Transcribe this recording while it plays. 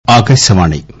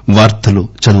ఆకాశవాణి వార్తలు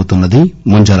చదువుతున్నది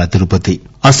ముంజాల తిరుపతి.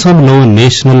 అస్సాంలో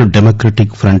national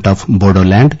democratic front of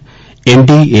Bodoland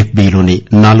ఎన్డీఎఫ్బీలోని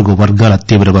 4 వర్గాల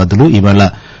తీవ్రవాదులు ఇవాళ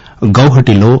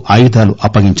గౌహటిలో ఆయుధాలు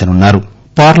అప్పగించనున్నారు.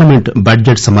 పార్లమెంట్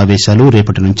బడ్జెట్ సమావేశాలు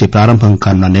రేపటి నుంచి ప్రారంభం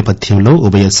కానున్న నేపథ్యంలో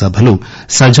ఉభయ సభలు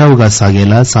సజావుగా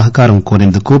సాగేలా సహకారం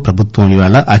కోరేందుకు ప్రభుత్వం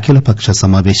ఇవాళ అఖిలపక్ష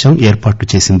సమావేశం ఏర్పాటు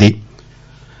చేసింది.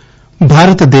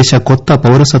 భారతదేశ కొత్త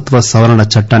పౌరసత్వ సవరణ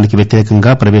చట్టానికి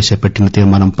వ్యతిరేకంగా ప్రవేశపెట్టిన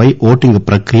తీర్మానంపై ఓటింగ్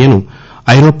ప్రక్రియను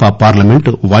ఐరోపా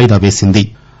పార్లమెంటు వాయిదా వేసింది.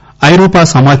 ఐరోపా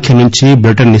సమాఖ్య నుంచి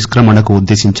బ్రిటన్ నిష్క్రమణకు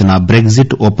ఉద్దేశించిన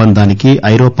బ్రెగ్జిట్ ఒప్పందానికి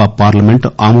ఐరోపా పార్లమెంటు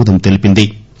ఆమోదం తెలిపింది.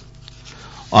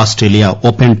 Australia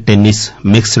open tennis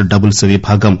mixed doubles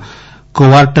విభాగం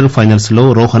క్వార్టర్ ఫైనల్స్ లో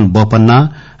రోహన్ బోపన్న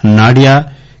నాడియా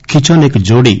కిచోనెక్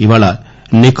జోడీ ఇవాళ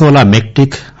నికోలా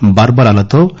మెక్టిక్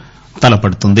బార్బరాలతో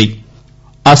తలపడుతుంది.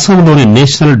 అస్సాంలోని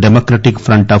national democratic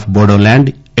front of Bodoland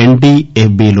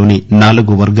ఎన్డీఎఫ్బీలోని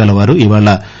 4 వర్గాల వారు ఇవాళ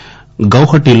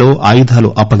గౌహటిలో ఆయుధాలు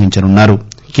అప్పగించనున్నారు.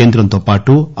 కేంద్రంతో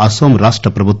పాటు అస్సాం రాష్ట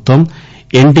ప్రభుత్వం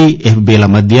ఎన్డీఎఫ్బీల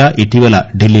మధ్య ఇటీవల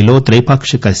ఢిల్లీలో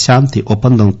త్రైపాక్షిక శాంతి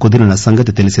ఒప్పందం కుదిరిన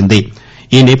సంగతి తెలిసిందే.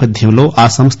 ఈ నేపథ్యంలో ఆ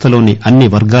సంస్థలోని అన్ని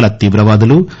వర్గాల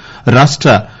తీవ్రవాదులు రాష్ట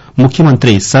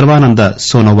ముఖ్యమంత్రి సర్వానంద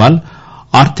సోనోవాల్,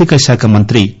 ఆర్థిక శాఖ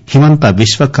మంత్రి హిమంత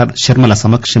బిశ్వ శర్మల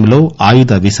సమక్షంలో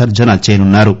ఆయుధ విసర్జన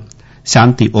చేయనున్నారు.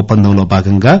 శాంతి ఒప్పందంలో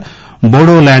భాగంగా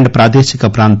బోడోల్యాండ్ ప్రాదేశిక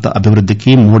ప్రాంత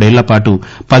అభివృద్దికి 3 ఏళ్ల పాటు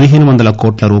 1500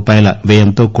 కోట్ల రూపాయల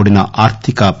వ్యయంతో కూడిన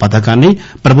ఆర్థిక పథకాన్ని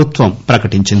ప్రభుత్వం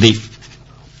ప్రకటించింది.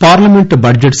 పార్లమెంట్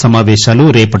బడ్జెట్ సమావేశాలు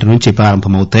రేపటి నుంచి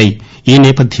ప్రారంభమవుతాయి. ఈ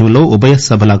నేపథ్యంలో ఉభయ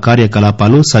సభల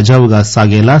కార్యకలాపాలు సజావుగా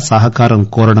సాగేలా సహకారం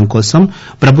కోరడం కోసం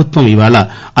ప్రభుత్వం ఇవాళ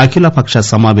అఖిలపక్ష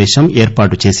సమావేశం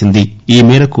ఏర్పాటు చేసింది. ఈ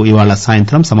మేరకు ఇవాళ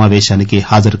సాయంత్రం సమావేశానికి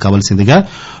హాజరు కావాల్సిందిగా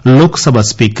లోక్ సభ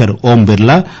స్పీకర్ ఓం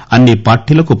బిర్లా అన్ని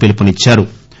పార్టీలకు పిలుపునిచ్చారు.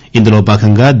 ఇందులో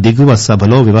భాగంగా దిగువ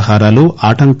సభలో వ్యవహారాలు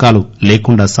ఆటంకాలు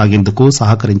లేకుండా సాగేందుకు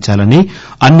సహకరించాలని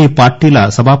అన్ని పార్టీల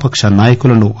సభాపక్ష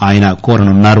నాయకులను ఆయన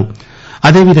కోరనున్నారు.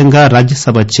 అదేవిధంగా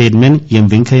రాజ్యసభ చైర్మన్ ఎం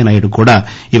వెంకయ్యనాయుడు కూడా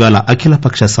ఇవాళ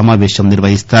అఖిలపక్ష సమావేశం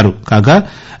నిర్వహిస్తారు. కాగా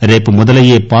రేపు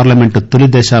మొదలయ్యే పార్లమెంటు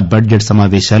తొలిదశ బడ్జెట్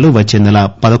సమావేశాలు వచ్చే నెల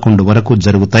 11 వరకు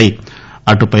జరుగుతాయి.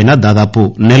 అటుపైన దాదాపు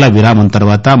నెల విరామం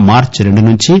తర్వాత మార్చి 2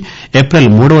 నుంచి ఏప్రిల్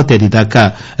 3వ తేదీ దాకా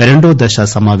రెండో దశ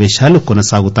సమావేశాలు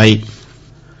కొనసాగుతాయి.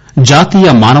 జాతీయ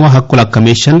మానవ హక్కుల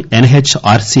కమిషన్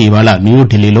ఎన్హెచ్ఆర్సీ ఇవాళ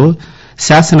న్యూఢిల్లీలో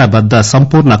శాసనబద్ద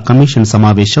సంపూర్ణ కమిషన్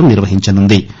సమావేశం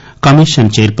నిర్వహించనుంది.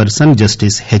 Commission chairperson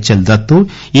justice HL Dattu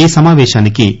ఈ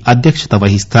సమావేశానికి అధ్యక్షత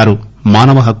వహిస్తారు.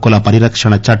 మానవ హక్కుల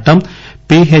పరిరక్షణ చట్టం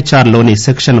పీహెచ్ఆర్ లోని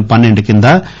సెక్షన్ 12 కింద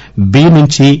బి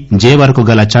నుంచి జే వరకు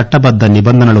గల చట్టబద్ద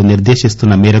నిబంధనలు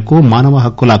నిర్దేశిస్తున్న మేరకు మానవ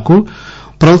హక్కులకు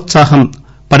ప్రోత్సాహం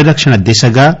పరిరక్షణ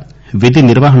దిశగా విధి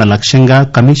నిర్వహణ లక్ష్యంగా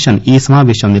కమిషన్ ఈ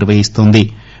సమావేశం నిర్వహిస్తోంది.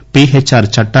 పీహెచ్ఆర్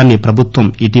చట్టాన్ని ప్రభుత్వం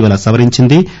ఇటీవల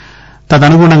సవరించింది.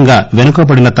 తదనుగుణంగా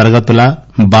వెనుకబడిన తరగతుల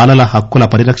బాలల హక్కుల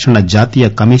పరిరక్షణ జాతీయ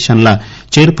కమిషన్ల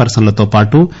చైర్పర్సన్లతో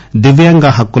పాటు దివ్యాంగ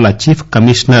హక్కుల చీఫ్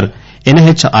కమిషనర్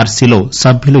ఎన్హెచ్ఆర్సీలో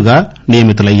సభ్యులుగా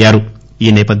నియమితులయ్యారు.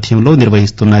 ఈ నేపథ్యంలో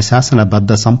నిర్వహిస్తున్న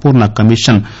శాసనబద్ద సంపూర్ణ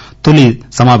కమిషన్ తొలి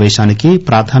సమావేశానికి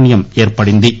ప్రాధాన్యం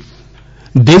ఏర్పడింది.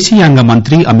 దేశీయాంగ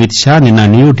మంత్రి అమిత్ షా నిన్న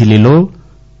న్యూఢిల్లీలో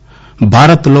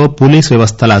భారత్లో పోలీసు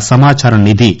వ్యవస్థల సమాచార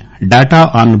నిధి data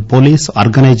on police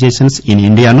organisations in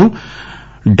ఇండియాను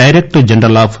director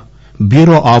general of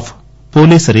bureau of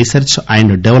police research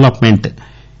and development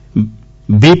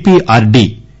బీపీఆర్డీ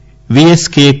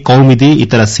వీఎస్కే కౌమిది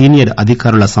ఇతర సీనియర్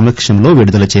అధికారుల సమక్షంలో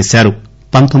విడుదల చేశారు.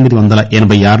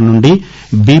 1986 నుండి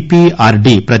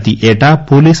బీపీఆర్డీ ప్రతి ఏటా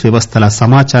పోలీస్ వ్యవస్థల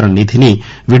సమాచార నిధిని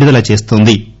విడుదల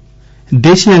చేస్తోంది.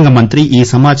 దేశీయాంగ మంత్రి ఈ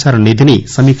సమాచార నిధిని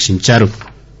సమీక్షించారు.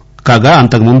 కాగా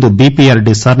అంతకుముందు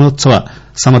బీపీఆర్డీ స్వర్ణోత్సవ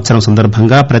సంవత్సరం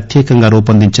సందర్భంగా ప్రత్యేకంగా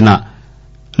రూపొందించిన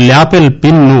ల్యాపెల్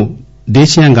పిన్ ను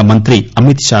దేశీయాంగ మంత్రి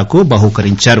అమిత్ షాకు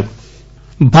బహూకరించారు.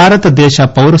 భారతదేశ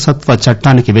పౌరసత్వ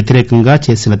చట్టానికి వ్యతిరేకంగా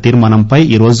చేసిన తీర్మానంపై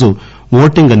ఈరోజు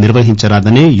ఓటింగ్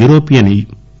నిర్వహించరాదని యూరోపియన్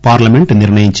పార్లమెంట్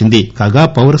నిర్ణయించింది. కాగా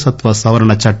పౌరసత్వ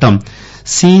సవరణ చట్టం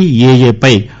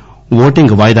సీఏఏపై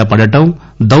ఓటింగ్ వాయిదా పడటం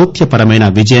దౌత్యపరమైన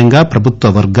విజయంగా ప్రభుత్వ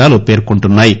వర్గాలు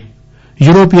పేర్కొంటున్నాయి.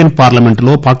 యూరోపియన్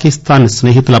పార్లమెంటులో పాకిస్తాన్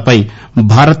స్నేహితులపై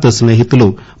భారత్ స్నేహితులు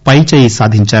పైచేయి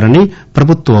సాధించారని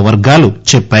ప్రభుత్వ వర్గాలు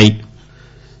చెప్పాయి.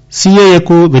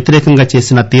 సీఏఏకు వ్యతిరేకంగా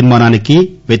చేసిన తీర్మానానికి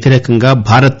వ్యతిరేకంగా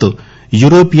భారత్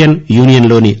యూరోపియన్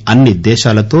యూనియన్లోని అన్ని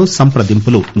దేశాలతో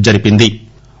సంప్రదింపులు జరిపింది.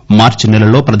 మార్చి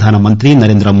నెలలో ప్రధానమంత్రి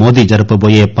నరేంద్ర మోదీ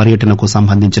జరపబోయే పర్యటనకు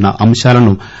సంబంధించిన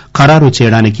అంశాలను ఖరారు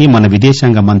చేయడానికి మన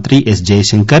విదేశాంగ మంత్రి ఎస్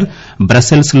జయశంకర్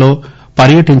బ్రసెల్స్ లో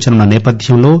పర్యటించనున్న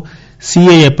నేపథ్యంలో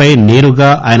సీఏఏపై నేరుగా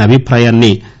ఆయన అభిప్రాయాన్ని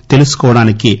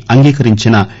తెలుసుకోవడానికి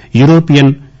అంగీకరించిన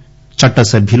యూరోపియన్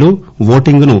చట్టసభ్యులు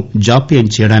ఓటింగును జాప్యం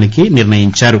చేయడానికి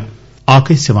నిర్ణయించారు.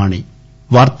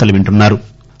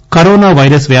 కరోనా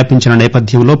వైరస్ వ్యాపించిన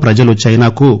నేపథ్యంలో ప్రజలు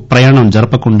చైనాకు ప్రయాణం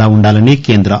జరపకుండా ఉండాలని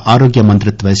కేంద్ర ఆరోగ్య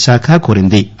మంత్రిత్వ శాఖ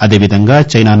కోరింది. అదేవిధంగా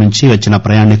చైనా నుంచి వచ్చిన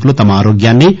ప్రయాణికులు తమ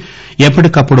ఆరోగ్యాన్ని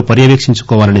ఎప్పటికప్పుడు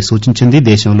పర్యవేక్షించుకోవాలని సూచించింది.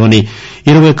 దేశంలోని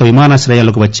 21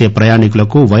 విమానాశ్రయాలకు వచ్చే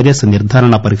ప్రయాణికులకు వైరస్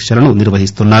నిర్ధారణ పరీక్షలను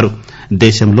నిర్వహిస్తున్నారు.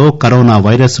 దేశంలో కరోనా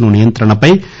వైరస్ ను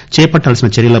నియంత్రణపై చేపట్టాల్సిన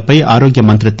చర్యలపై ఆరోగ్య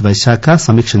మంత్రిత్వ శాఖ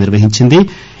సమీక్ష నిర్వహించింది.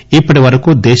 ఇప్పటి వరకు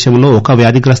దేశంలో ఒక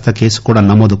వ్యాధిగ్రస్త కేసు కూడా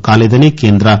నమోదు కాలేదని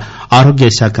కేంద్ర ఆరోగ్య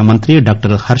శాఖ మంత్రి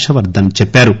డాక్టర్ హర్షవర్దన్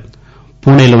చెప్పారు.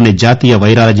 పూణేలోని జాతీయ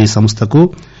వైరాలజీ సంస్థకు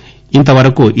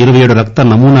ఇంతవరకు 27 రక్త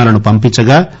నమూనాలను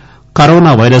పంపించగా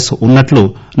కరోనా వైరస్ ఉన్నట్లు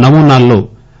నమూనాల్లో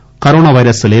కరోనా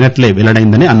వైరస్ లేనట్లే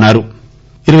వెల్లడైందని అన్నారు.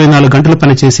 24 గంటలు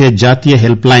పనిచేసే జాతీయ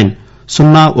హెల్ప్ లైన్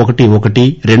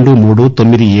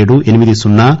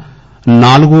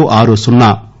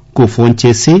 0112328080460 కు ఫోన్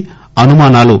చేసి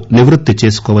అనుమానాలు నివృత్తి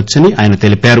చేసుకోవచ్చని ఆయన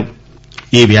తెలిపారు.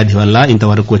 ఈ వ్యాధి వల్ల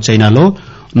ఇంతవరకు చైనాలో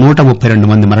 132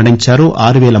 మంది మరణించారు.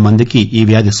 6000 మందికి ఈ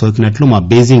వ్యాధి సోకినట్లు మా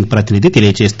బీజింగ్ ప్రతినిధి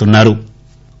తెలియజేస్తున్నారు.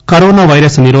 కరోనా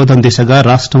వైరస్ నిరోధం దిశగా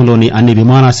రాష్టంలోని అన్ని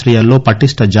విమానాశ్రయాల్లో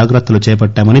పటిష్ట జాగ్రత్తలు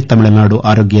చేపట్టామని తమిళనాడు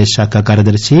ఆరోగ్య శాఖ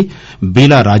కార్యదర్శి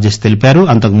బీలా రాజేష్ తెలిపారు.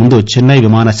 అంతకుముందు చెన్నై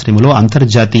విమానాశ్రయంలో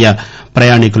అంతర్జాతీయ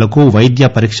ప్రయాణికులకు వైద్య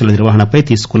పరీక్షల నిర్వహణపై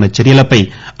తీసుకున్న చర్యలపై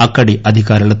అక్కడి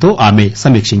అధికారులతో ఆమె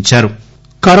సమీక్షించారు.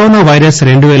 కరోనా వైరస్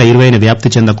 2020 వ్యాప్తి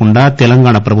చెందకుండా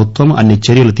తెలంగాణ ప్రభుత్వం అన్ని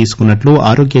చర్యలు తీసుకున్నట్లు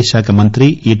ఆరోగ్య శాఖ మంత్రి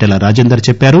ఈటెల రాజేందర్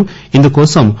చెప్పారు.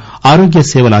 ఇందుకోసం ఆరోగ్య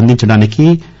సేవలు అందించడానికి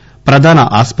ప్రధాన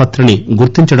ఆస్పత్రిని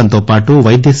గుర్తించడంతో పాటు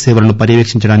వైద్య సేవలను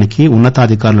పర్యవేక్షించడానికి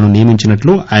ఉన్నతాధికారులను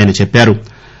నియమించినట్లు ఆయన చెప్పారు.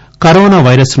 కరోనా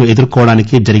వైరస్ ను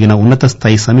ఎదుర్కోవడానికి జరిగిన ఉన్నత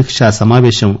స్థాయి సమీక్షా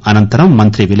సమావేశం అనంతరం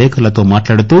మంత్రి విలేకరులతో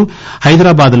మాట్లాడుతూ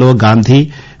హైదరాబాద్ లో గాంధీ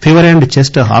ఫీవర్ అండ్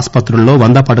చెస్ట్ ఆస్పత్రుల్లో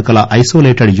 100 పడకల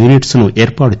ఐసోలేటెడ్ యూనిట్స్ ను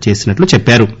ఏర్పాటు చేసినట్లు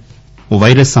చెప్పారు.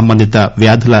 వైరస్ సంబంధిత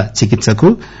వ్యాధుల చికిత్సకు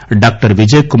డాక్టర్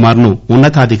విజయ్ కుమార్ ను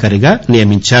ఉన్నతాధికారిగా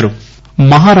నియమించారు.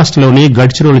 మహారాష్టలోని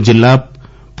గడ్చిరోలి జిల్లా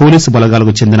పోలీసు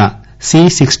బలగాలకు చెందిన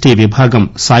C60 విభాగం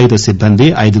సాయుధ సిబ్బంది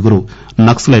 5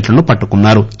 నక్సలైట్లను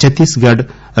పట్టుకున్నారు. ఛత్తీస్గఢ్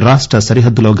రాష్ట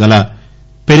సరిహద్దులో గల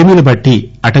పెరిమిలిబట్టి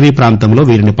అటవీ ప్రాంతంలో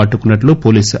వీరిని పట్టుకున్నట్లు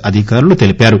పోలీసు అధికారులు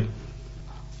తెలిపారు.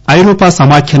 ఐరోపా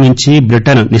సమాఖ్య నుంచి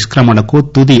బ్రిటన్ నిష్క్రమణకు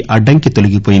తుది అడ్డంకి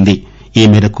తొలగిపోయింది. ఈ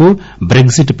మేరకు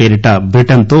బ్రెగ్జిట్ పేరిట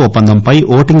బ్రిటన్తో ఒప్పందంపై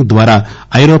ఓటింగ్ ద్వారా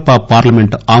ఐరోపా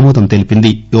పార్లమెంట్ ఆమోదం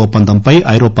తెలిపింది. ఈ ఒప్పందంపై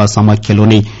ఐరోపా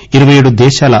సమాఖ్యలోని 27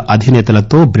 దేశాల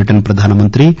అధినేతలతో బ్రిటన్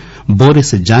ప్రధానమంత్రి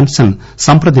బోరిస్ జాన్సన్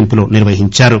సంప్రదింపులు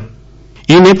నిర్వహించారు.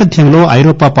 ఈ నేపథ్యంలో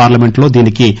ఐరోపా పార్లమెంట్లో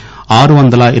దీనికి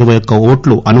 621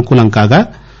 ఓట్లు అనుకూలం కాగా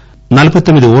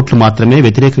 49 ఓట్లు మాత్రమే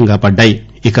వ్యతిరేకంగా పడ్డాయి.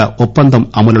 ఇక ఒప్పందం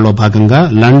అమలులో భాగంగా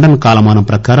లండన్ కాలమానం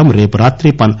ప్రకారం రేపు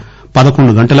రాత్రి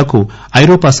 11 గంటలకు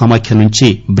ఐరోపా సమాఖ్య నుంచి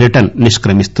బ్రిటన్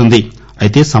నిష్క్రమిస్తుంది.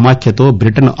 అయితే సమాఖ్యతో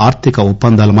బ్రిటన్ ఆర్థిక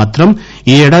ఒప్పందాలు మాత్రం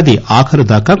ఈ ఏడాది ఆఖరు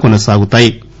దాకా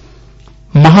కొనసాగుతాయి.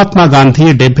 మహాత్మాగాంధీ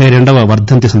 72వ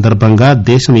వర్దంతి సందర్భంగా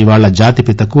దేశం ఇవాళ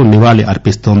జాతిపితకు నివాళి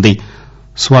అర్పిస్తోంది.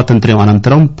 స్వాతంత్ర్యం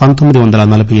అనంతరం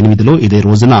 1948లో ఇదే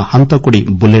రోజున హంతకుడి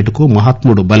బుల్లెట్ కు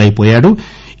మహాత్ముడు బలైపోయాడు.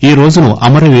 ఈ రోజును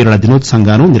అమరవీరుల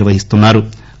దినోత్సవంగానూ నిర్వహిస్తున్నారు.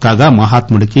 కాగా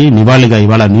మహాత్ముడికి నివాళిగా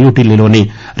ఇవాళ న్యూఢిల్లీలోని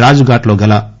రాజ్ఘాట్ లో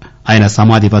గల ఆయన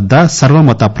సమాధి వద్ద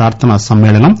సర్వమత ప్రార్థనా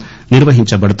సమ్మేళనం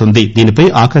నిర్వహించబడుతుంది. దీనిపై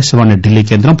ఆకాశవాణి ఢిల్లీ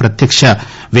కేంద్రం ప్రత్యక్ష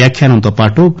వ్యాఖ్యానంతో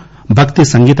పాటు భక్తి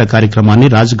సంగీత కార్యక్రమాన్ని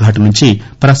రాజ్ఘాట్ నుంచి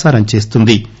ప్రసారం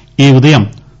చేస్తుంది. ఈ ఉదయం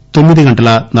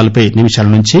 9:40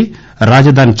 నుంచి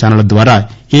రాజధాని ఛానల్ ద్వారా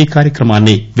ఈ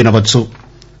కార్యక్రమాన్ని వినవచ్చు.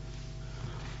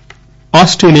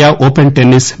 Australia open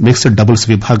tennis mixed doubles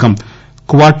విభాగం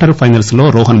క్వార్టర్ ఫైనల్స్ లో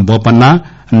రోహన్ బోపన్న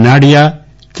నాడియా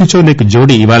కిచోనిక్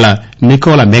జోడీ ఇవాళ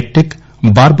నికోలా మెక్టిక్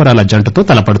బార్బరాల జంటతో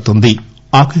తలపడుతుంది.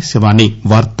 ఆకాశవాణి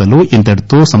వార్తలు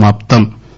ఇంతటితో సమాప్తం.